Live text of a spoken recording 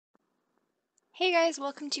Hey guys,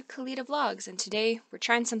 welcome to Khalida Vlogs, and today we're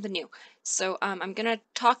trying something new. So I'm going to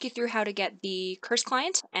talk you through how to get the curse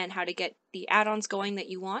client and how to get the add-ons going that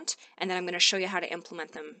you want, and then I'm going to show you how to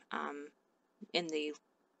implement them in the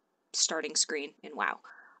starting screen in WoW.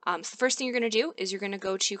 So the first thing you're going to do is you're going to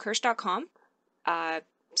go to curse.com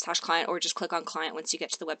 /client, or just click on client once you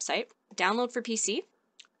get to the website, download for PC,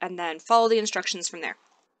 and then follow the instructions from there.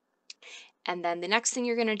 And then the next thing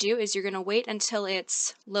you're going to do is you're going to wait until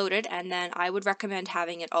it's loaded, and then I would recommend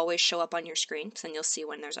having it always show up on your screen, because then you'll see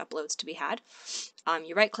when there's uploads to be had.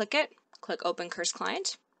 You right click it, click Open Curse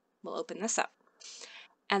Client. We'll open this up.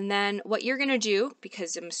 And then what you're going to do,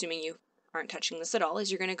 because I'm assuming you aren't touching this at all, is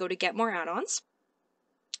you're going to go to Get More Add-ons.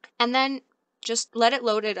 And then just let it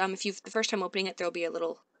load it. If you've the first time opening it, there'll be a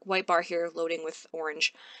little white bar here loading with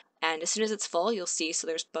orange. And as soon as it's full, you'll see, so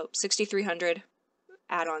there's about 6,300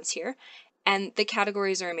 add-ons here. And the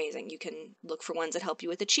categories are amazing. You can look for ones that help you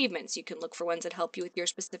with achievements. You can look for ones that help you with your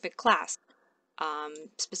specific class,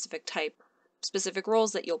 specific type, specific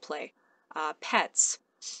roles that you'll play, pets,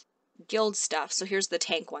 guild stuff. So here's the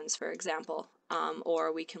tank ones, for example.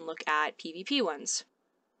 Or we can look at PvP ones,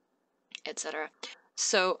 etc.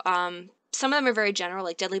 So some of them are very general,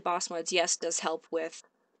 like Deadly Boss Mods, yes, does help with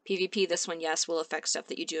PvP. This one, yes, will affect stuff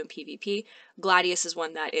that you do in PvP. Gladius is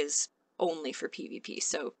one that is only for PvP,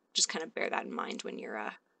 so just kind of bear that in mind when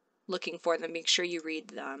you're looking for them. Make sure you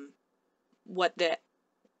read what the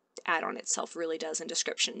add-on itself really does in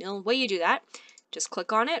description. The way you do that, just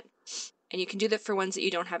click on it, and you can do that for ones that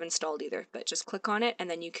you don't have installed either, but just click on it, and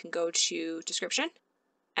then you can go to description,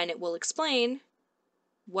 and it will explain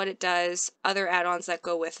what it does, other add-ons that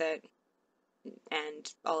go with it,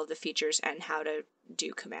 and all of the features, and how to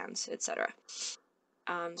do commands, etc.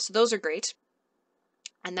 So those are great.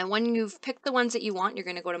 And then when you've picked the ones that you want, you're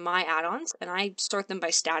going to go to My Add-ons, and I sort them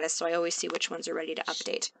by status, so I always see which ones are ready to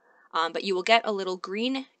update. But you will get a little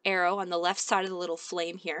green arrow on the left side of the little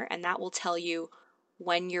flame here, and that will tell you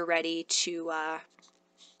when you're ready to,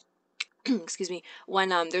 excuse me, when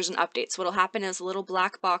there's an update. So what'll happen is a little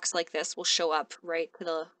black box like this will show up right to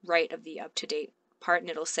the right of the up-to-date part,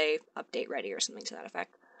 and it'll say update ready or something to that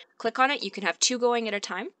effect. Click on it. You can have two going at a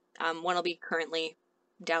time. One will be currently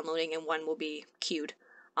downloading and one will be queued.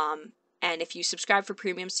 And if you subscribe for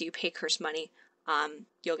premium, so you pay curse money,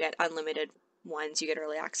 you'll get unlimited ones, you get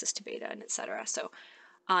early access to beta, and etc. So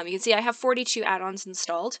you can see I have 42 add-ons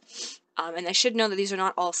installed, and I should know that these are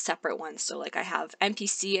not all separate ones. So like I have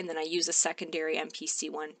NPC, and then I use a secondary NPC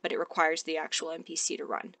one, but it requires the actual NPC to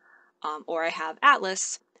run. Or I have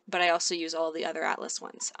Atlas, but I also use all the other Atlas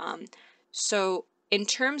ones. So in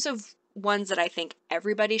terms of ones that I think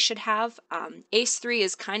everybody should have, Ace 3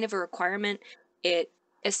 is kind of a requirement. It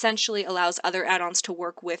essentially allows other add-ons to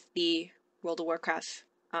work with the World of Warcraft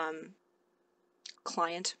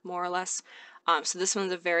client, more or less. So this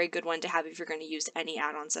one's a very good one to have if you're going to use any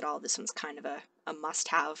add-ons at all. This one's kind of a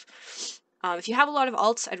must-have. If you have a lot of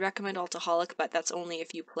alts, I'd recommend Altaholic, but that's only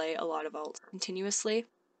if you play a lot of alts continuously.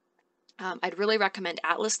 I'd really recommend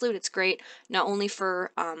Atlas Loot. It's great not only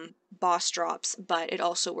for boss drops, but it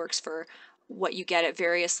also works for what you get at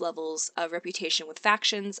various levels of reputation with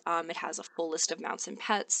factions. It has a full list of mounts and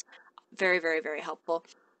pets. Very, very, very helpful.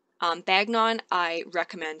 Bagnon, I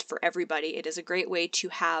recommend for everybody. It is a great way to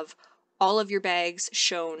have all of your bags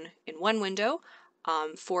shown in one window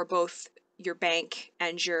for both your bank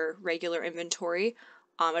and your regular inventory.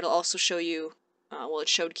 It'll also show you, well, it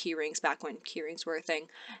showed key rings back when key rings were a thing.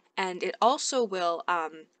 And it also will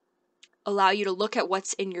allow you to look at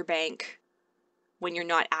what's in your bank when you're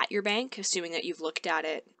not at your bank, assuming that you've looked at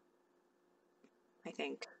it, I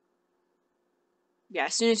think. Yeah,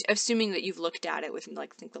 assuming that you've looked at it within,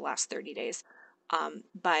 like, I think the last 30 days.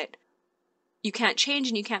 But you can't change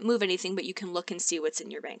and you can't move anything, but you can look and see what's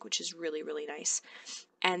in your bank, which is really, really nice.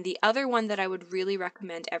 And the other one that I would really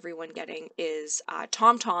recommend everyone getting is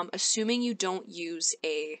TomTom, assuming you don't use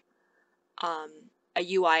a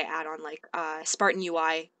UI add-on like Spartan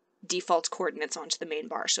UI defaults coordinates onto the main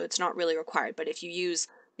bar, so it's not really required. But if you use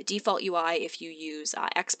the default UI, if you use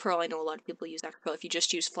Xpearl, I know a lot of people use Xpearl, if you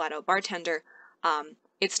just use flat-out Bartender,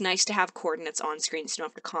 it's nice to have coordinates on screen so you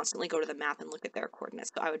don't have to constantly go to the map and look at their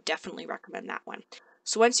coordinates. So I would definitely recommend that one.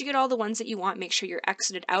 So once you get all the ones that you want, make sure you're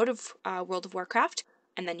exited out of World of Warcraft,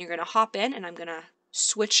 and then you're going to hop in, and I'm going to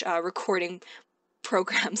switch recording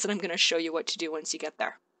programs, and I'm going to show you what to do once you get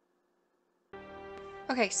there.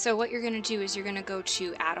 Okay, so what you're going to do is you're going to go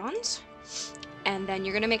to Add-ons, and then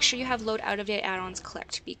you're going to make sure you have Load Out-of-Date Add-ons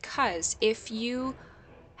clicked, because if you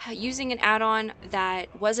using an add-on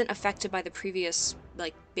that wasn't affected by the previous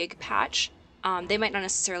like big patch, they might not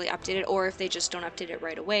necessarily update it, or if they just don't update it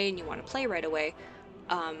right away and you want to play right away,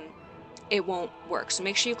 it won't work. So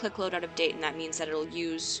make sure you click load out of date, and that means that it'll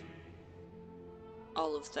use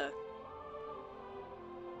all of the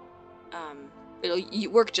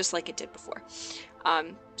it'll work just like it did before.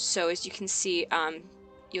 So as you can see,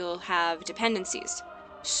 you'll have dependencies.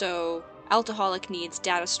 So Alcoholic needs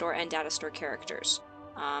data store and data store characters.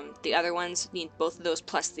 The other ones need both of those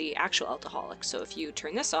plus the actual Alcoholic. So if you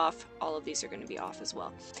turn this off, all of these are going to be off as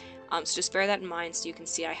well. So just bear that in mind. So you can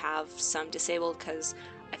see I have some disabled because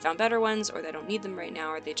I found better ones, or they don't need them right now,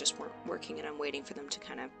 or they just weren't working and I'm waiting for them to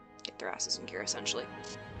kind of get their asses in gear, essentially.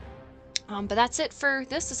 But that's it for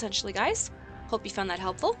this, essentially, guys. Hope you found that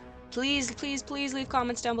helpful. Please, please, please leave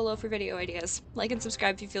comments down below for video ideas. Like and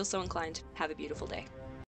subscribe if you feel so inclined. Have a beautiful day.